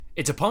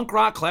It's a Punk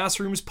Rock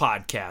Classrooms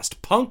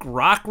podcast, Punk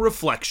Rock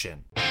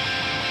Reflection.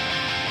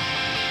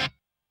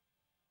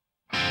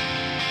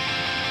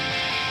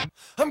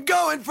 I'm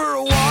going for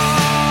a walk, not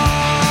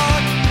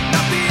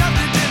the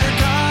after dinner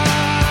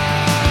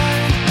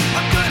kind.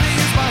 I'm gonna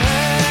use my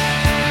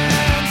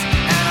hands,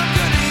 and I'm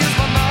gonna use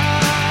my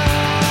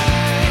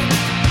mind.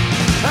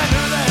 And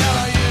who the hell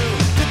are you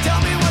to tell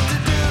me what to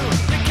do?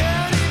 You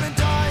can't even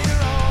tie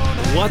your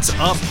own hands. What's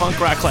up, Punk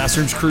Rock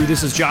Classrooms crew?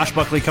 This is Josh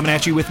Buckley coming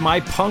at you with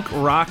my Punk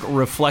Rock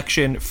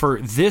Reflection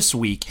for this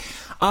week.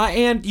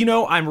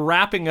 I'm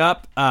wrapping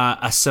up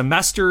a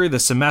semester. The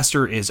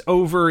semester is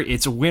over.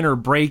 It's winter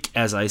break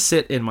as I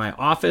sit in my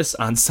office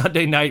on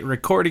Sunday night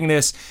recording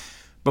this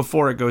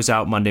before it goes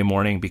out Monday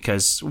morning,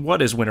 because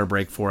what is winter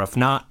break for if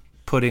not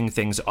putting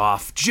things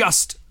off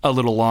just a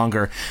little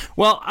longer?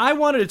 Well, I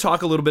wanted to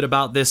talk a little bit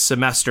about this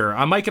semester.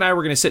 Mike and I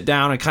were going to sit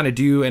down and kind of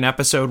do an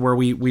episode where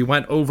we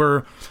went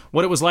over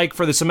what it was like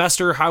for the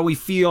semester, how we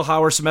feel,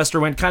 how our semester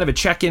went, kind of a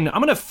check-in.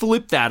 I'm going to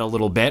flip that a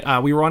little bit.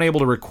 We were unable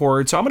to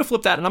record, so I'm going to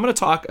flip that, and I'm going to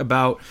talk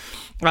about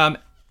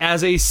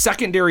as a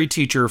secondary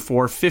teacher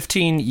for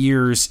 15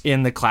 years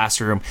in the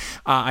classroom.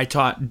 I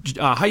taught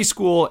high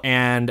school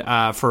and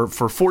for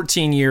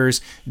 14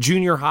 years,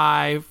 junior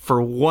high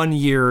for 1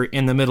 year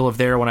in the middle of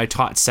there when I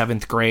taught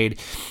 7th grade.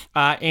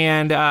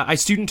 I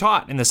student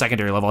taught in the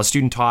secondary level. I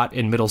student taught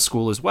in middle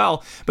school as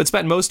well, but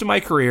spent most of my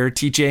career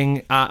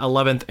teaching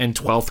 11th and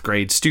 12th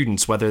grade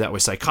students, whether that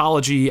was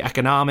psychology,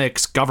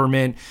 economics,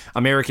 government,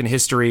 American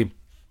history.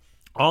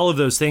 All of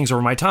those things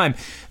over my time.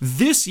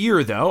 This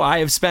year, though, I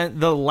have spent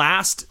the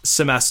last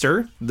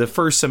semester, the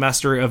first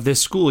semester of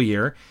this school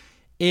year,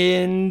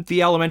 in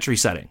the elementary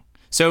setting.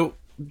 So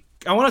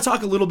I want to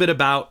talk a little bit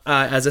about,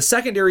 as a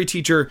secondary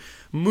teacher,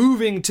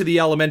 moving to the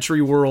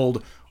elementary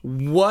world,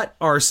 what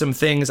are some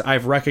things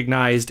I've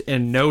recognized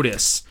and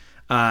noticed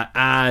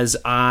as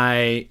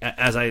I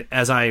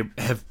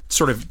have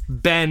sort of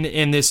been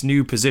in this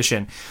new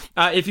position.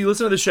 If you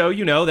listen to the show,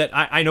 you know that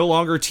I no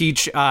longer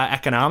teach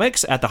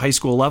economics at the high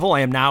school level.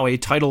 I am now a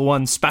Title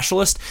I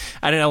specialist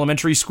at an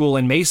elementary school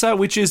in Mesa,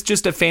 which is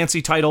just a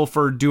fancy title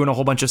for doing a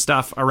whole bunch of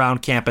stuff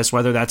around campus,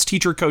 whether that's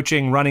teacher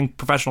coaching, running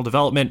professional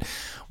development,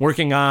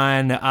 working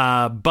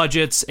on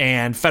budgets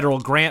and federal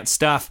grant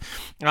stuff,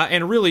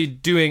 and really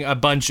doing a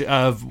bunch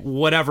of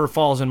whatever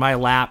falls in my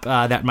lap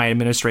that my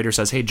administrator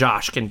says, hey,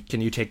 Josh, can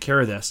you take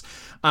care of this?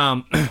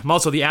 I'm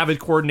also the AVID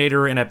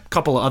coordinator and a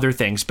couple of other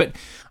things, but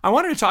I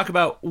wanted to talk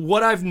about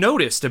what I've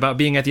noticed about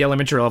being at the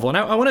elementary level, and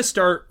I want to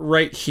start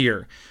right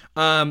here.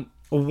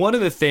 One of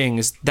the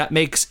things that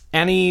makes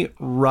any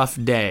rough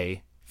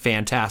day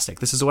fantastic,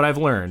 this is what I've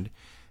learned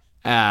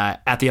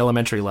at the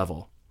elementary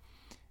level.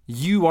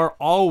 You are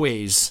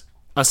always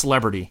a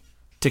celebrity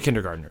to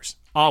kindergartners.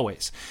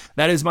 Always.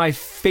 That is my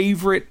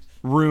favorite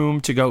room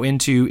to go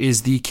into,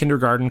 is the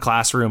kindergarten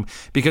classroom,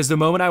 because the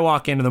moment I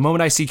walk in and the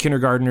moment I see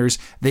kindergartners,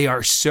 they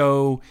are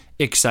so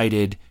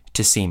excited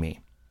to see me.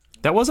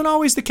 That wasn't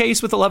always the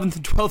case with 11th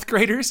and 12th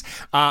graders,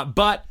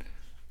 but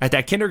at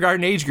that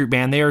kindergarten age group,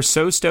 man, they are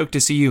so stoked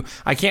to see you.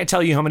 I can't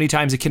tell you how many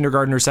times a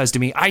kindergartner says to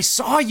me, I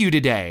saw you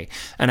today.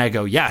 And I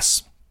go,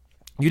 yes,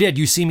 you did.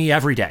 You see me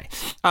every day.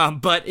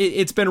 But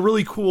it's been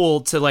really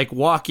cool to like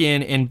walk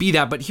in and be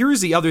that. But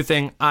here's the other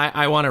thing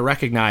I want to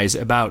recognize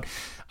about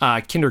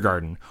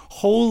kindergarten.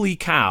 Holy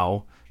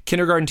cow,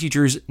 kindergarten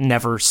teachers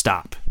never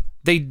stop.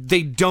 They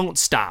don't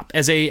stop.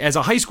 As a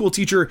high school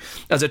teacher,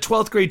 as a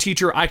 12th grade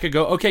teacher, I could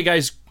go, okay,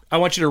 guys, I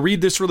want you to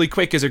read this really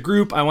quick as a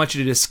group. I want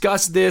you to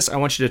discuss this. I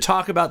want you to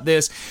talk about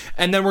this.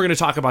 And then we're going to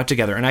talk about it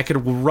together. And I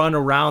could run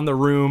around the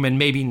room and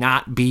maybe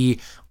not be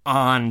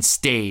on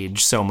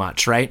stage so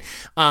much, right?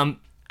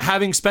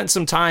 Having spent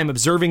some time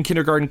observing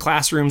kindergarten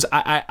classrooms,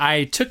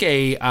 I took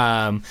we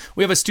have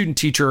a student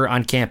teacher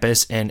on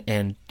campus,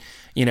 and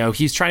you know,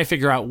 he's trying to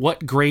figure out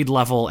what grade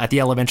level at the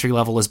elementary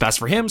level is best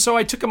for him. So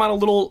I took him on a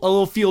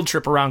little field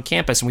trip around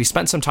campus, and we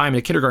spent some time in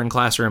a kindergarten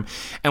classroom,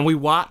 and we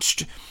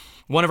watched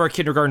one of our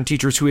kindergarten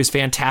teachers, who is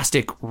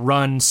fantastic,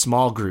 run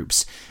small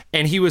groups.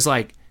 And he was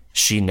like,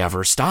 she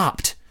never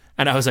stopped.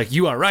 And I was like,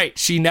 you are right.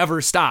 She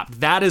never stopped.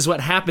 That is what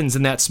happens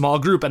in that small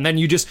group. And then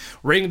you just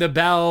ring the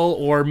bell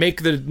or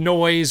make the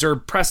noise or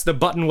press the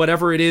button,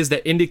 whatever it is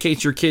that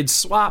indicates your kids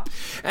swap,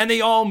 and they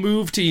all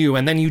move to you.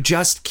 And then you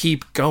just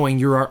keep going.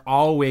 You are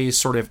always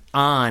sort of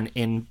on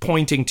and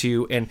pointing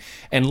to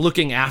and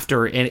looking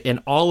after and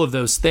all of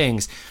those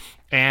things.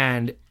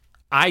 And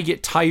I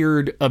get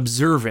tired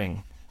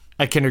observing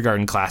a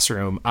kindergarten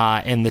classroom,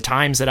 and the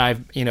times that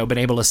I've been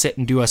able to sit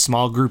and do a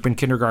small group in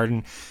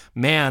kindergarten,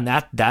 man,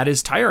 that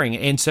is tiring.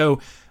 And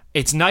so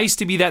it's nice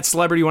to be that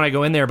celebrity when I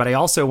go in there, but I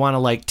also want to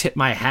like tip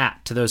my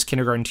hat to those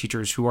kindergarten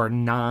teachers who are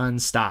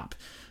nonstop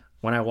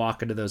when I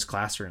walk into those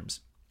classrooms.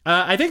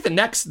 I think the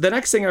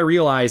next thing I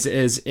realize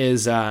is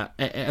as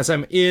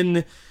I'm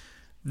in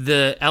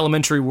the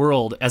elementary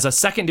world as a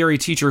secondary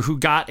teacher who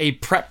got a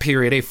prep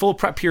period, a full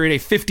prep period, a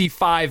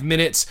 55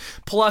 minutes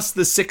plus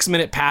the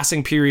 6-minute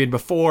passing period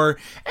before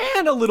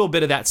and a little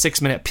bit of that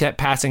 6-minute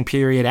passing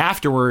period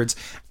afterwards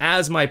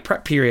as my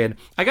prep period.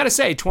 I got to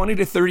say 20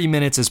 to 30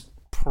 minutes is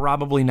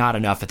probably not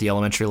enough at the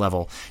elementary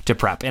level to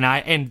prep.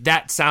 And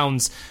that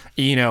sounds,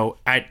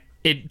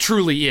 it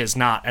truly is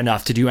not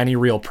enough to do any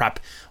real prep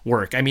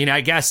work. I mean,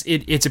 I guess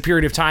it's a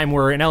period of time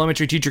where an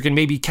elementary teacher can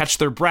maybe catch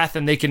their breath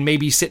and they can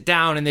maybe sit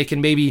down and they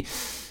can maybe,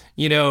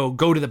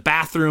 go to the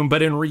bathroom.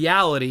 But in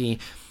reality,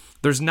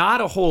 there's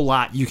not a whole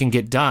lot you can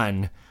get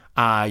done.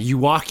 You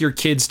walk your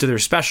kids to their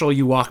special,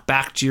 you walk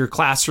back to your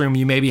classroom,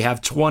 you maybe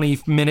have 20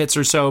 minutes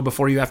or so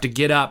before you have to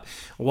get up,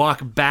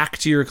 walk back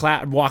to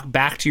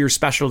your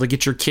special to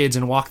get your kids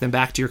and walk them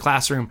back to your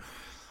classroom.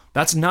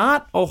 That's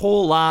not a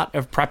whole lot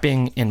of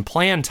prepping in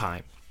plan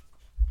time.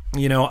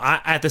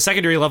 At the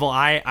secondary level,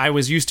 I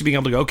was used to being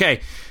able to go, okay,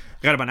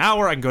 I got about an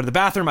hour, I can go to the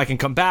bathroom, I can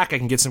come back, I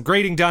can get some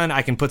grading done,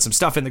 I can put some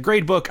stuff in the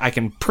grade book, I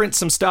can print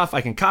some stuff,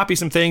 I can copy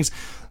some things,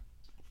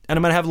 and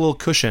I'm going to have a little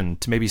cushion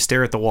to maybe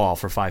stare at the wall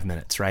for 5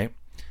 minutes, right?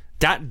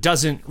 That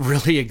doesn't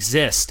really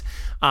exist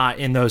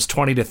in those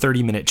 20 to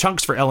 30 minute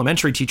chunks for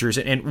elementary teachers.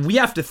 And we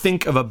have to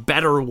think of a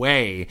better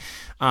way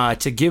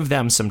to give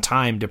them some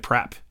time to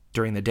prep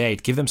during the day,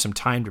 to give them some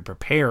time to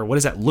prepare. What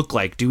does that look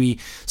like? Do we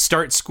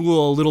start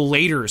school a little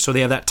later so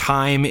they have that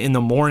time in the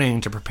morning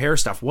to prepare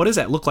stuff? What does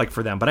that look like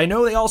for them? But I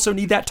know they also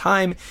need that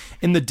time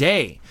in the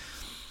day.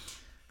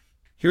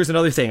 Here's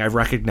another thing I've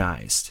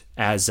recognized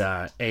as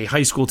a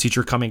high school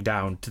teacher coming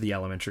down to the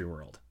elementary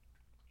world.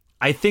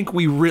 I think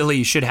we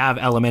really should have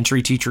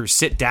elementary teachers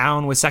sit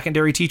down with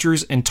secondary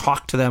teachers and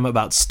talk to them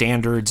about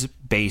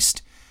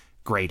standards-based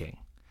grading.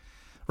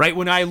 Right?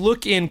 When I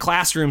look in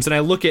classrooms and I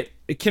look at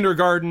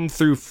kindergarten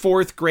through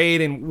fourth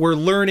grade and we're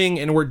learning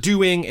and we're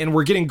doing and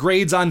we're getting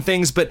grades on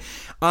things, but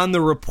on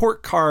the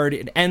report card,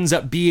 it ends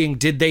up being,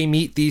 did they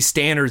meet these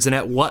standards and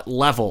at what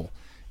level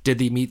did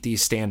they meet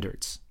these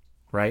standards?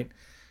 Right?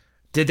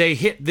 Did they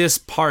hit this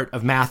part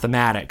of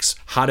mathematics?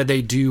 How did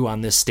they do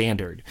on this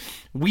standard?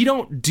 We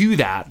don't do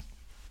that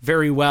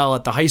very well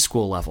at the high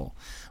school level.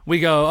 We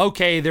go,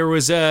 okay, there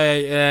was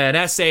an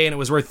essay and it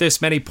was worth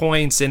this many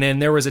points, and then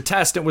there was a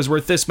test and it was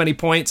worth this many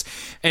points.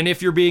 And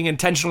if you're being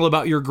intentional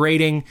about your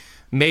grading,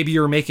 maybe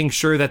you're making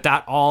sure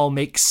that all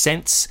makes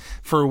sense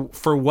for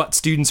what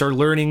students are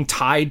learning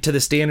tied to the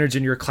standards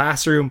in your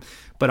classroom.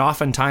 But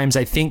oftentimes,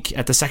 I think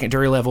at the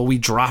secondary level, we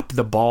drop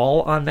the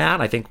ball on that.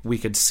 I think we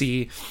could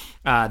see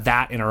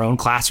that in our own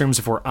classrooms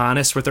if we're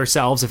honest with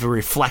ourselves, if we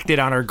reflected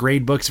on our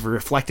grade books, if we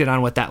reflected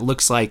on what that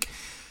looks like.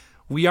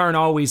 We aren't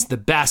always the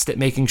best at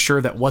making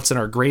sure that what's in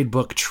our grade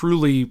book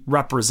truly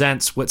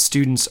represents what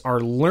students are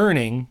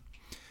learning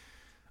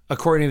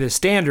according to the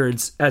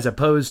standards as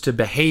opposed to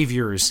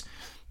behaviors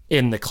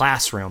in the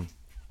classroom.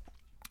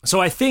 So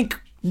I think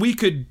we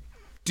could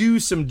do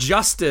some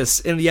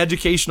justice in the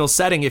educational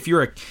setting if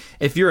you're a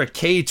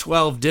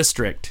K-12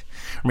 district,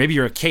 or maybe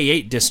you're a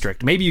K-8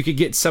 district. Maybe you could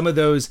get some of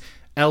those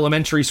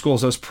elementary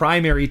schools, those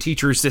primary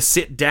teachers, to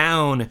sit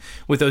down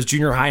with those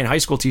junior high and high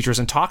school teachers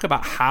and talk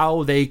about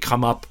how they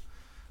come up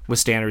with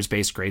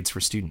standards-based grades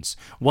for students,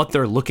 what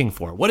they're looking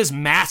for. What does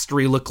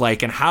mastery look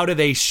like, and how do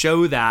they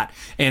show that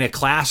in a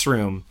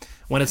classroom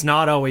when it's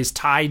not always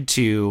tied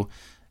to,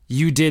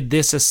 you did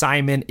this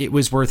assignment, it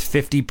was worth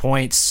 50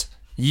 points,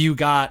 you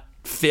got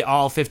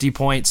all 50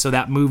 points, so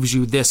that moves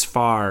you this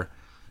far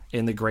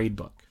in the grade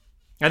book.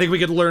 I think we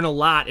could learn a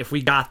lot if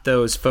we got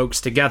those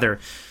folks together.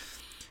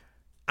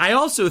 I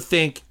also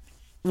think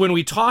when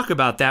we talk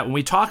about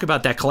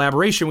that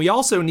collaboration, we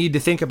also need to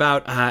think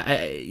about,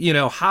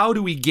 how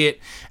do we get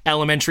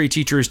elementary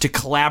teachers to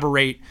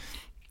collaborate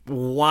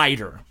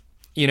wider?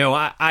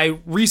 I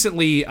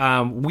recently,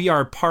 we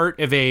are part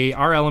of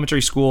our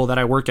elementary school that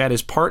I work at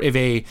is part of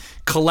a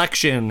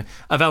collection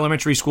of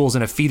elementary schools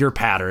in a feeder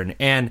pattern.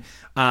 And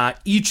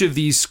each of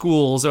these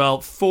schools,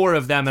 about 4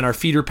 of them in our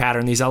feeder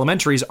pattern, these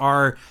elementaries,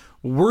 are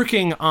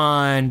working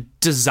on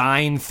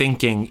design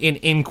thinking in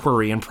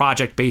inquiry and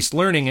project-based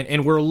learning.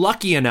 And we're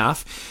lucky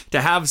enough to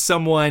have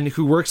someone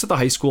who works at the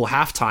high school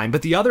half-time,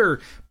 but the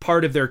other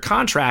part of their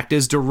contract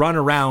is to run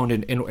around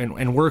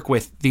and work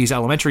with these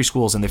elementary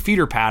schools in the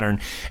feeder pattern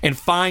and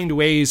find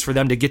ways for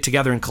them to get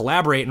together and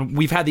collaborate. And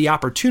we've had the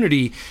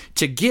opportunity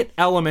to get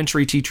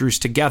elementary teachers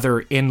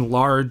together in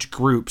large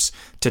groups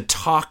to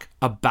talk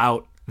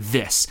about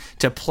this,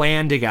 to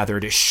plan together,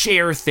 to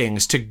share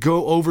things, to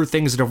go over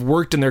things that have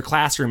worked in their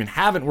classroom and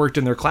haven't worked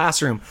in their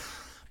classroom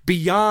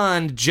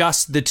beyond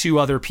just the 2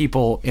 other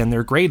people in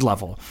their grade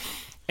level.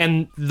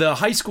 And the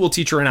high school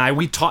teacher and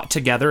we taught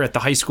together at the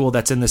high school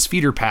that's in this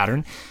feeder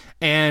pattern.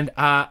 And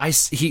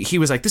he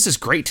was like, this is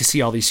great to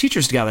see all these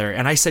teachers together.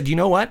 And I said, you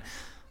know what?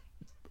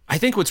 I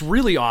think what's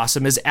really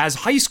awesome is as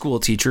high school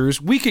teachers,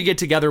 we could get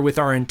together with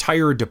our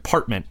entire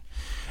department.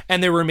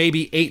 And there were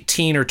maybe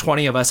 18 or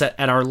 20 of us at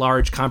our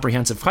large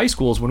comprehensive high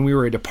schools when we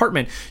were a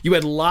department. You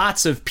had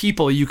lots of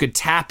people you could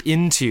tap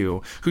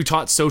into who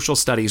taught social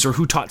studies or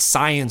who taught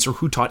science or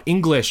who taught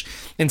English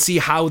and see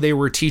how they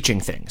were teaching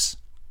things,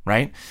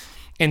 right?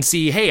 and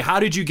see, hey, how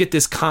did you get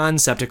this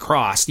concept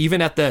across?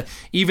 Even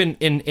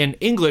in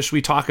English,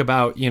 we talk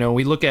about,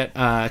 we look at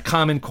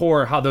Common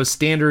Core, how those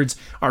standards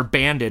are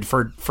banded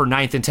for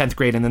 9th and 10th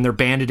grade, and then they're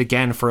banded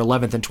again for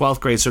 11th and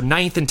 12th grade. So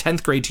 9th and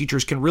 10th grade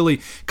teachers can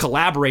really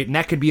collaborate, and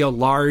that could be a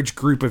large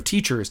group of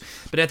teachers.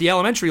 But at the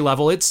elementary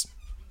level, it's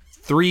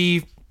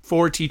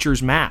 3-4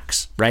 teachers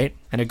max, right?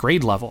 At a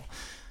grade level.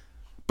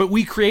 But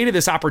we created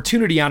this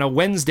opportunity on a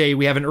Wednesday.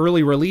 We have an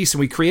early release, and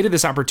we created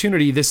this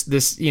opportunity.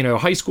 This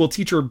high school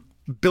teacher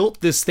built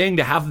this thing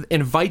to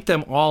invite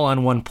them all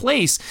on one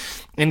place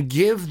and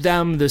give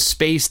them the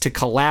space to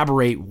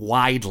collaborate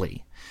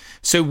widely.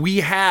 So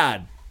we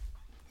had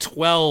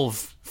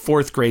 12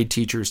 4th grade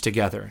teachers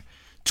together,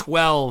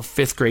 12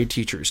 5th grade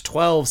teachers,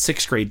 12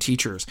 6th grade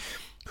teachers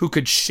who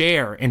could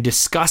share and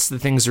discuss the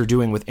things they're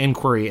doing with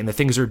inquiry and the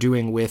things they're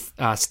doing with,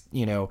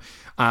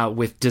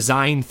 with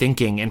design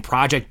thinking and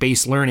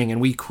project-based learning. And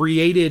we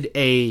created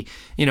a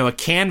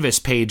Canvas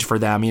page for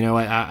them,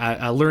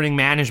 a learning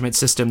management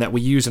system that we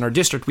use in our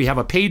district. We have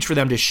a page for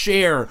them to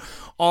share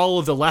all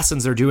of the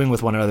lessons they're doing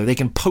with one another. They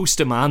can post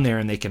them on there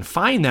and they can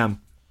find them.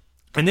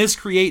 And this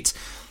creates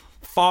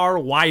far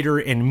wider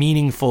and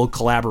meaningful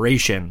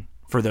collaboration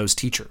for those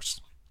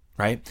teachers,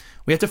 right?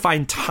 We have to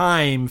find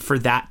time for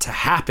that to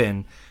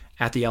happen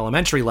at the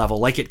elementary level,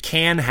 like it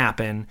can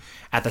happen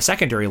at the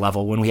secondary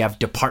level when we have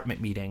department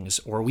meetings,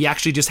 or we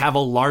actually just have a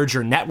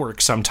larger network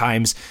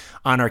sometimes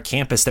on our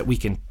campus that we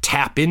can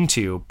tap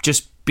into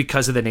just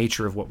because of the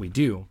nature of what we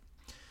do.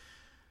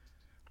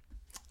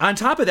 On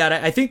top of that,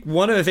 I think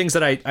one of the things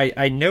that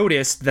I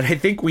noticed that I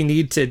think we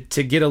need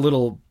to get a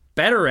little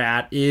better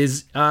at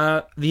is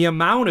the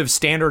amount of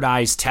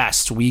standardized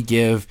tests we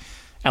give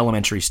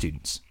elementary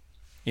students.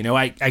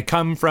 I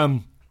come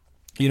from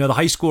the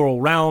high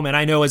school realm, and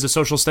I know as a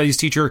social studies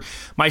teacher,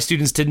 my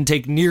students didn't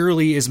take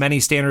nearly as many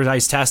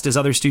standardized tests as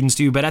other students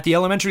do. But at the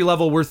elementary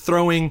level, we're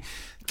throwing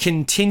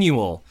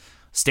continual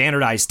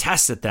standardized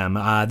tests at them.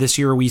 This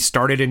year, we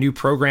started a new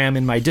program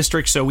in my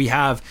district. So we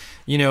have,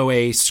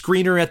 a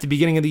screener at the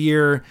beginning of the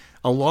year,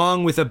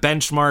 along with a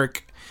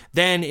benchmark.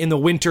 Then in the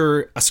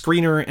winter, a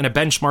screener and a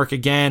benchmark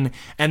again.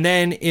 And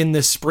then in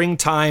the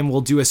springtime,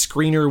 we'll do a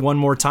screener one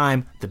more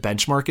time. The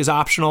benchmark is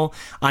optional.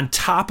 On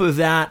top of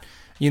that,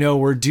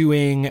 we're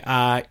doing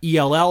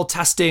ELL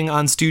testing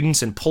on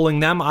students and pulling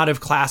them out of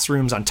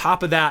classrooms. On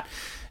top of that,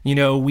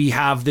 we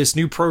have this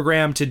new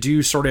program to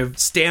do sort of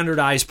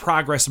standardized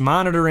progress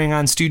monitoring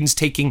on students,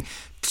 taking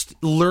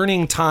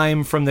learning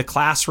time from the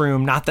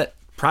classroom. Not that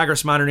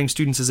progress monitoring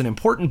students isn't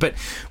important, but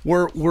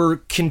we're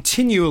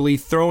continually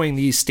throwing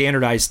these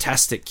standardized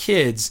tests at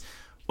kids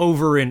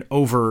over and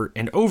over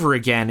and over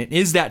again. And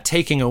is that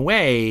taking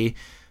away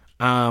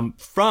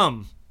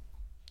from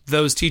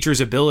those teachers'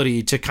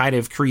 ability to kind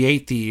of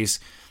create these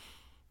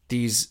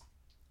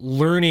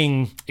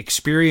learning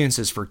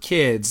experiences for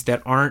kids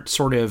that aren't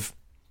sort of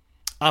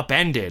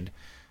upended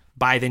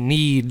by the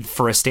need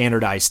for a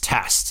standardized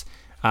test,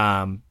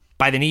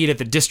 by the need at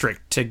the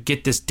district to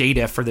get this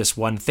data for this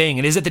one thing?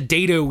 And is it the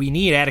data we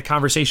need? I had a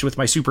conversation with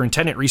my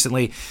superintendent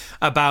recently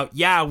about,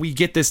 we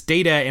get this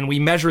data and we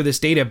measure this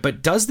data,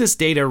 but does this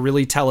data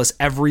really tell us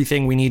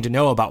everything we need to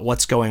know about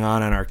what's going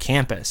on our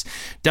campus?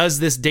 Does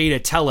this data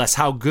tell us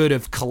how good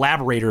of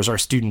collaborators our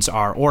students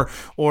are, or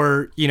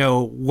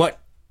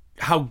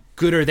how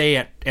good are they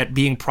at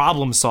being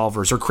problem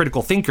solvers or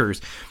critical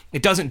thinkers?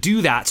 It doesn't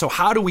do that. So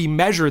how do we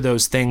measure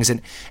those things,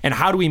 and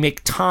how do we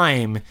make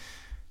time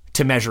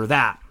to measure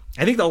that?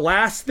 I think the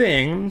last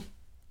thing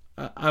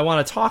I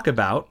want to talk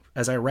about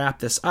as I wrap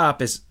this up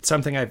is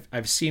something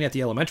I've seen at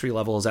the elementary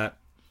level, is that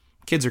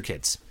kids are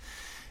kids.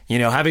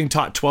 Having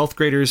taught 12th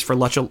graders for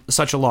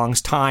such a long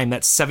time,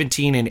 that's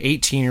 17 and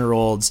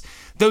 18-year-olds.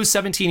 Those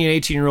 17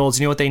 and 18-year-olds,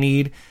 you know what they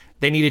need?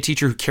 They need a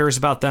teacher who cares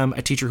about them,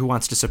 a teacher who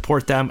wants to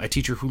support them, a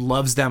teacher who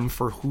loves them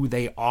for who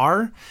they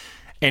are,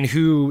 and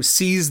who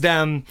sees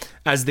them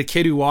as the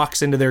kid who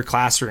walks into their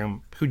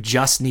classroom who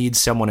just needs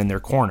someone in their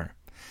corner.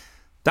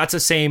 That's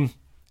the same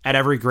at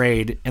every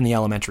grade in the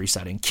elementary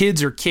setting.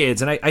 Kids are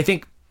kids. And I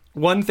think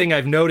one thing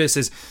I've noticed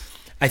is,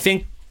 I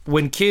think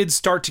when kids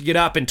start to get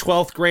up in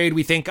 12th grade,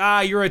 we think,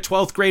 you're a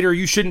 12th grader,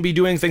 you shouldn't be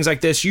doing things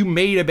like this. You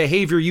made a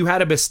behavior, you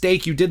had a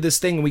mistake, you did this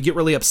thing, and we get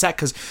really upset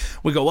because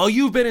we go, well,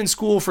 you've been in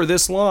school for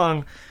this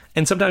long.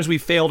 And sometimes we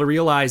fail to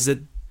realize that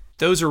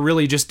those are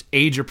really just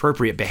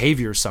age-appropriate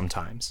behaviors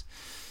sometimes.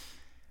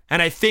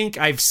 And I think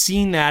I've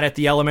seen that at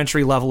the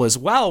elementary level as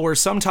well, where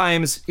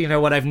sometimes,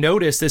 what I've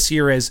noticed this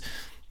year is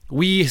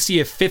we see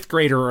a 5th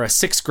grader or a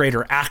 6th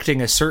grader acting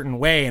a certain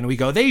way, and we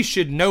go, they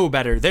should know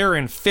better. They're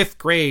in 5th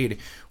grade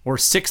or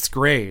 6th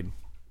grade.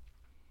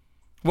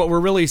 What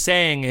we're really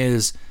saying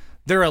is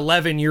they're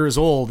 11 years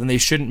old and they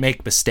shouldn't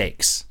make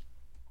mistakes.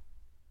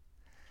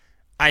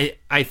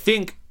 I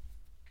think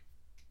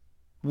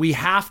we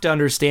have to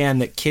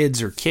understand that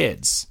kids are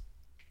kids.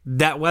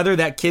 That whether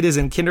that kid is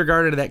in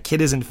kindergarten or that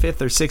kid is in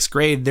 5th or 6th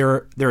grade,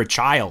 they're a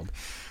child.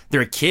 They're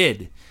a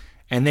kid.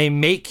 And they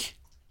make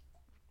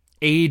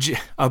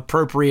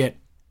age-appropriate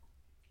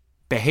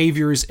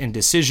behaviors and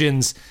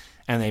decisions,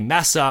 and they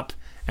mess up,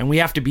 And we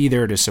have to be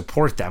there to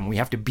support them. We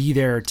have to be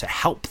there to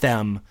help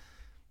them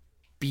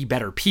be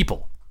better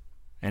people.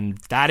 And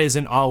that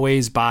isn't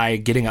always by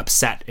getting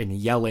upset and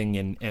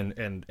yelling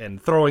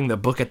and throwing the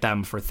book at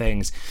them for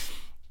things.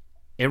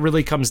 It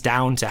really comes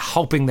down to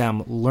helping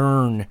them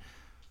learn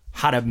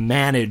how to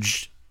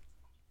manage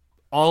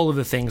all of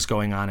the things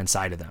going on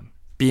inside of them,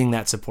 being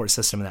that support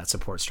system and that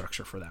support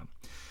structure for them.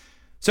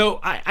 So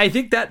I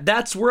think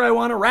that's where I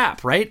want to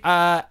wrap, right?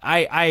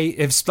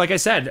 It's like I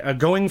said,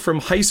 going from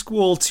high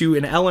school to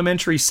an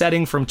elementary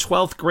setting, from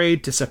 12th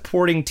grade to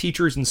supporting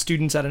teachers and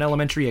students at an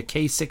elementary, a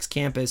K-6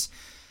 campus,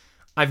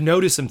 I've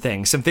noticed some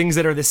things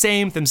that are the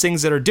same, some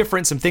things that are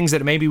different, some things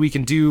that maybe we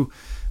can do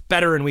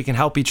better and we can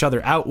help each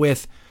other out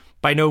with.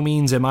 By no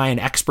means am I an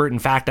expert. In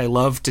fact, I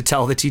love to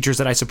tell the teachers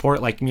that I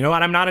support, like, you know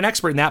what, I'm not an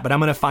expert in that, but I'm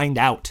going to find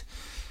out.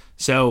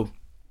 So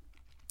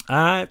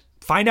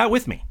find out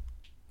with me.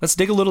 Let's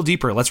dig a little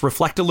deeper. Let's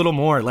reflect a little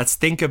more. Let's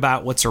think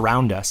about what's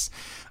around us.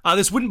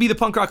 This wouldn't be the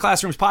Punk Rock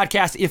Classrooms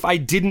podcast if I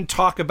didn't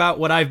talk about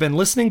what I've been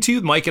listening to.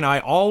 Mike and I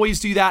always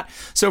do that.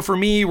 So for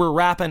me, we're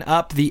wrapping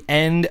up the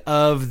end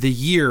of the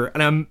year,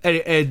 and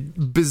a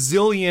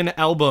bazillion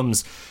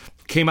albums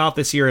came out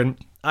this year, and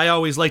I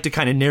always like to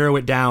kind of narrow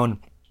it down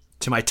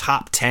to my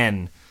top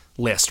 10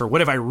 list, or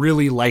what have I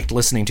really liked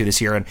listening to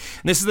this year. And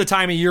this is the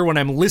time of year when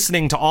I'm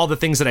listening to all the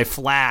things that I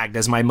flagged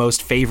as my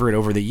most favorite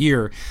over the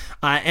year.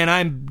 And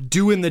I'm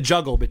doing the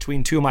juggle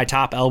between two of my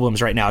top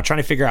albums right now, trying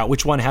to figure out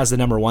which one has the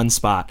number one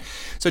spot.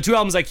 So two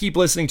albums I keep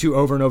listening to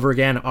over and over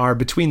again are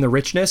Between the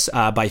Richness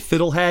by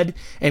Fiddlehead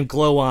and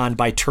Glow On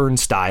by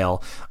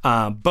Turnstile.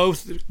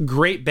 Both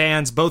great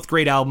bands, both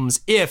great albums.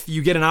 If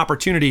you get an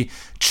opportunity,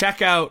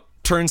 check out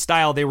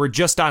Turnstile. They were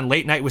just on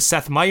Late Night with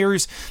Seth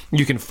Meyers.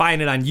 You can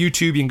find it on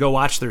YouTube. You can go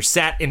watch their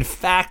set. In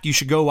fact, you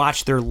should go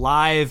watch their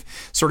live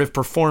sort of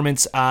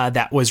performance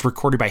that was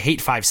recorded by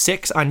Hate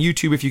 56 on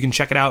YouTube if you can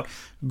check it out.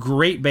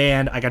 Great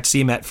band. I got to see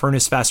him at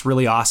Furnace Fest.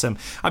 Really awesome.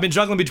 I've been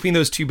juggling between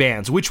those two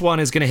bands. Which one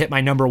is going to hit my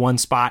number one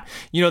spot?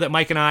 You know that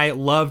Mike and I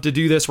love to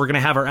do this. We're going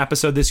to have our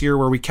episode this year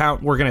where we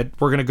count. We're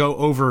going to go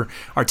over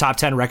our top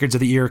 10 records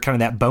of the year, kind of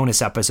that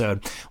bonus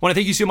episode. I want to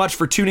thank you so much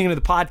for tuning into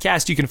the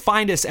podcast. You can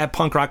find us at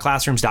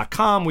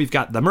punkrockclassrooms.com. We've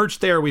got the merch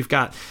there. We've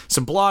got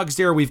some blogs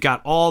there. We've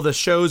got all the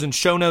shows and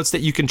show notes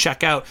that you can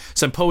check out,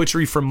 some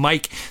poetry from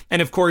Mike,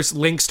 and of course,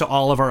 links to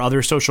all of our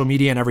other social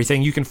media and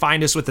everything. You can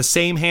find us with the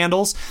same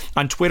handles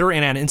on Twitter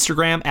and on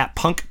Instagram at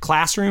Punk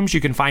Classrooms.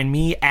 You can find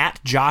me at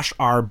Josh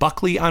R.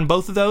 Buckley on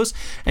both of those,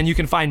 and you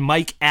can find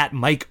Mike at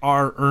Mike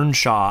R.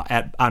 Earnshaw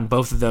on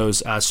both of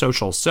those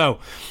socials. So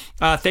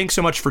thanks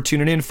so much for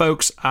tuning in,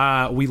 folks.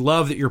 We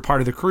love that you're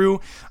part of the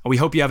crew. We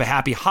hope you have a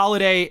happy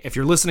holiday. If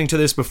you're listening to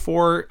this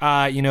before,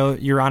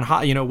 you're on,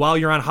 while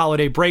you're on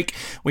holiday break,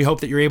 we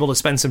hope that you're able to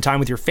spend some time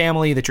with your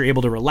family, that you're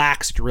able to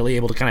relax, that you're really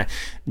able to kind of,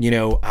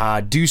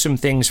 do some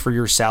things for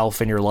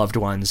yourself and your loved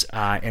ones,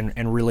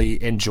 and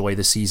really enjoy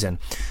the season.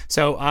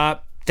 So,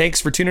 thanks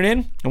for tuning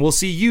in, and we'll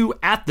see you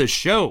at the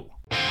show.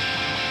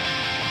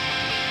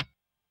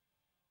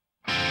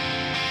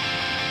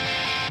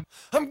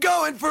 I'm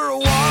going for a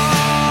walk,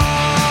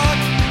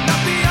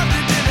 not the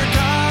after dinner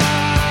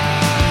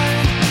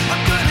kind.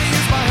 I'm gonna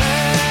use my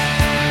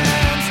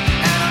hands,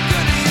 and I'm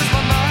gonna use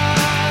my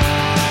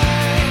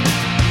mind.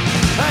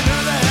 And who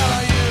the hell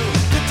are you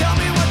to tell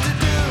me what to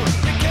do?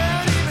 You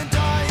can't even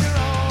tie your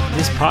own.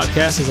 This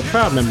podcast is a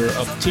proud member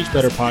of the Teach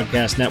Better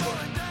Podcast Network.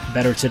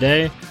 Better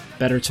today,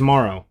 better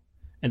tomorrow,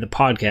 and the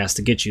podcast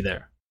to get you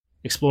there.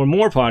 Explore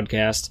more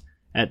podcasts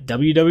at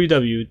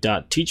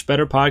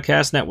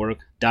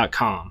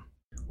www.teachbetterpodcastnetwork.com.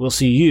 We'll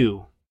see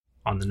you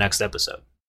on the next episode.